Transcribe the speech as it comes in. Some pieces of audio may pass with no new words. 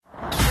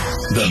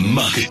The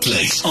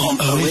Marketplace on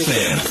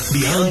OFM.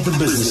 Behind the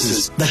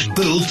businesses that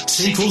build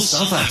Central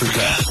South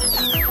Africa.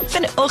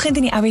 Vanoggend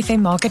in die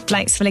OFM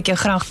Marketplace wil ek jou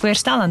graag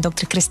voorstel aan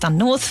Dr.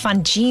 North van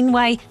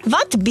Geneway.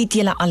 Wat bied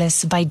julle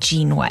alles by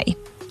Geneway?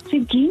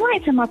 So Geneway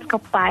is 'n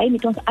maatskappy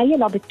met ons eie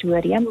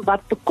laboratorium wat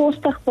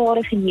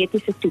bekostigbare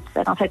genetiese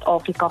toetse na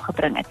Suid-Afrika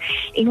gebring het.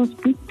 En ons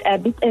bied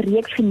 'n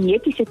reeks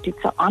genetiese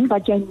toetse aan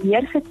wat jou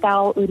meer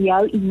vertel oor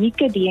jou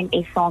unieke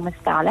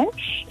DNA-samestelling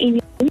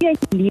en hoe jy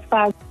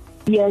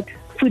leefwyse,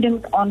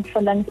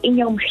 voedingsaanvullings en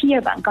jou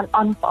omgewing kan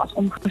aanpas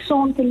om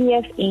gesond te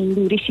leef en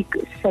die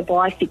risiko's vir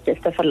baie siektes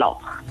te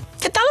verlaag.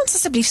 Vertel ons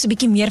asseblief so 'n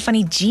bietjie meer van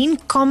die Gene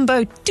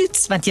Combo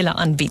toets wat julle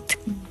aanbied.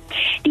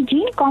 Die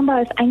Gene Combo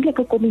is eintlik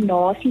 'n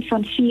kombinasie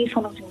van 4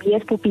 van ons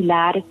mees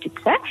populêre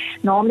toetse,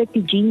 naamlik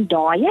die Gene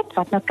Diet,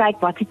 wat nou kyk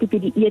wat tipe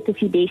dieet is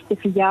die beste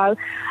vir jou,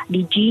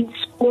 die Gene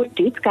Sport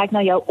toets, kyk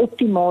na jou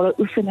optimale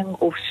oefening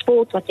of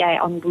sport wat jy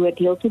aanbevoel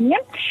deel te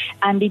neem,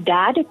 en die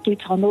derde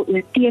toets handel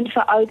oor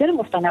teenveroudering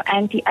of dan nou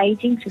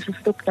anti-aging, soos ons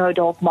ook nou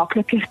dalk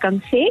makliker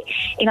kan sê,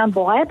 en dan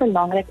baie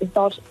belangrik is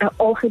daar 'n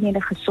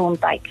algemene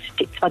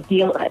gesondheidstoets wat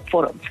deel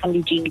vorm van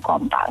die Gene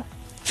Combo.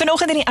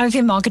 Vanoggend in die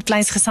OFM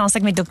Marketplace gesels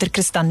ek met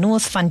Dr.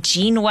 North van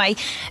Geneway.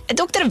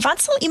 Dokter,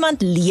 wat sal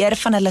iemand leer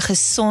van hulle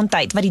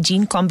gesondheid wat die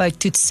Gene Combo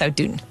toets sou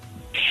doen?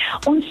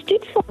 Ons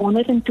toets vir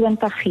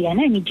 120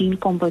 gene in die Gene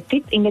Combo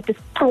toets en dit is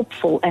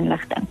propvol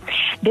inligting.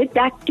 Dit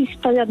dek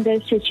toestande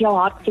soos jou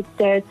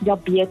hartsiektes,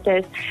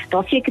 diabetes,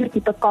 daar sekere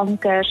tipe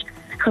kankers,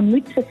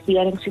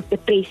 gemoedversteurings soos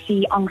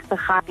depressie,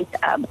 angstigheid,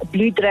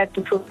 bloeddruk,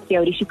 byvoorbeeld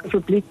jou risiko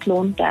vir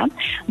bloedklonte,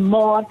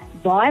 maar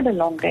baie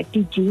belangrik,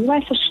 die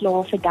Geneway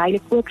verslae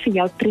verduidelik ook vir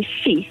jou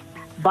presies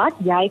wat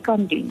jy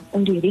kan doen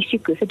om die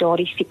risiko vir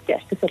daardie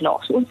siektes te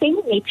verlaag. So ons sê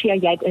nie net vir jou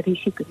jy het 'n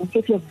risiko, ons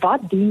sê vir jou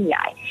wat doen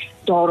jy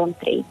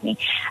daaromtrent nie.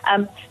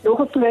 Nog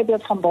 'n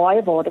voorbeeld van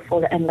baie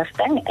waardevolle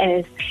inligting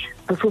is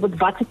byvoorbeeld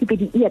wat se tipe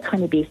dieet gaan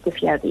die beste vir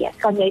jou wees.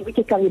 Kan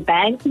jy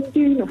banking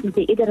doen of moet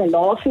jy eerder 'n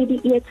lae-vet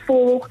dieet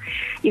volg?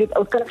 Jy weet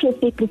ook kan jy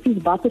sê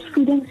presies watter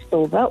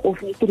voedingsstowwe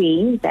of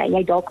nutriënte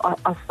jy dalk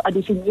as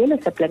addisionele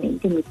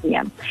supplemente moet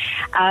neem.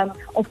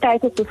 Of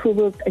kyk ook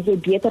byvoorbeeld as jy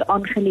beter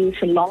aangeleef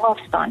vir lang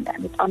afstande,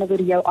 met ander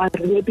woorde jou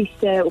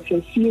aerobiese of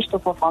jou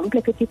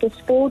suurstofafhanklike tipe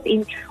sport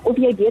en of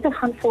jy beter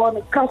gaan vaar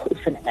met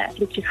kragoefeninge,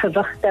 soos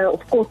gewigte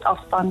of kort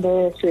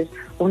afstande soos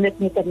 100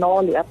 meter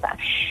nalope.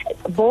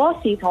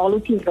 Basies haal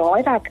ons die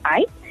raaiwerk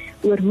uit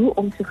oor hoe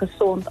om so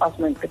gesond as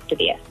moontlik te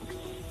wees.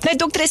 Nou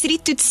dokter, is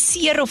hierdie toets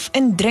seer of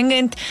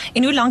indringend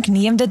en hoe lank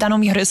neem dit dan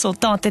om jou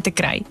resultate te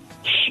kry?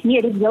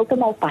 Nee, dit is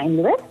heeltemal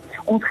pynloos.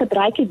 Ons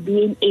gebruik 'n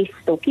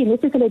BMS-stokkie,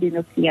 net soos hulle doen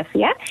op TV.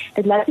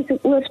 Dit lyk soos 'n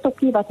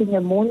oorstokkie wat in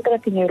jou mond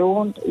druk en jy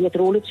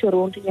rol dit so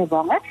rond in jou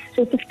wange.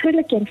 So dit is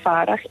verskriklik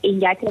eenvoudig en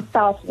jy kan dit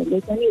self doen. Jy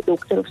het nou nie 'n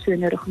dokter of so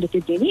nodig om dit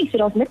te doen nie. So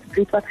daar's niks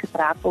bloed wat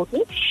getrek word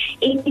nie.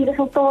 En die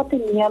resultate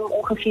neem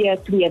ongeveer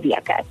 2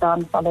 weke,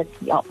 dan sal dit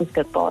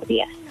beskikbaar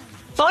wees.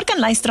 Waar kan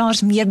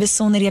luisteraars meer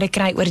besonderhede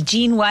kry oor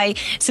Geneway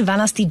sowel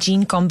as die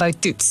Gene Combo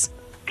toets?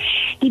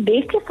 Die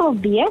beste sal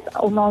wees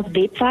om na ons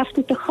webwerf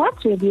toe te gaan,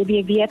 so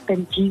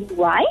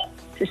www.geneway,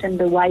 soos in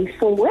the way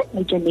forward,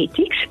 met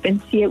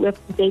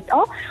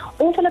genetics.co.za,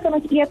 of hulle kan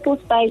ons e-pos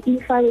by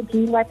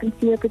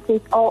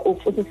info@geneway.co.za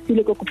of ons is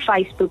natuurlijk ook op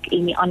Facebook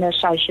en die ander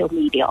social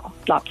media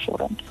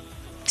platforms.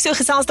 So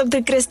gesels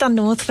Dr.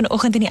 North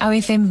vanoggend in die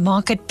OFM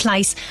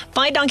Marketplace.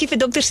 Baie dankie vir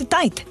dokter se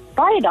tyd.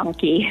 Baie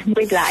dankie.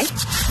 Mooi bly.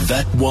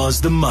 That was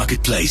the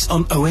Marketplace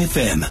on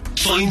OFM.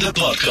 Find the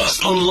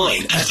podcast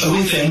online at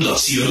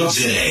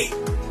ofm.co.za.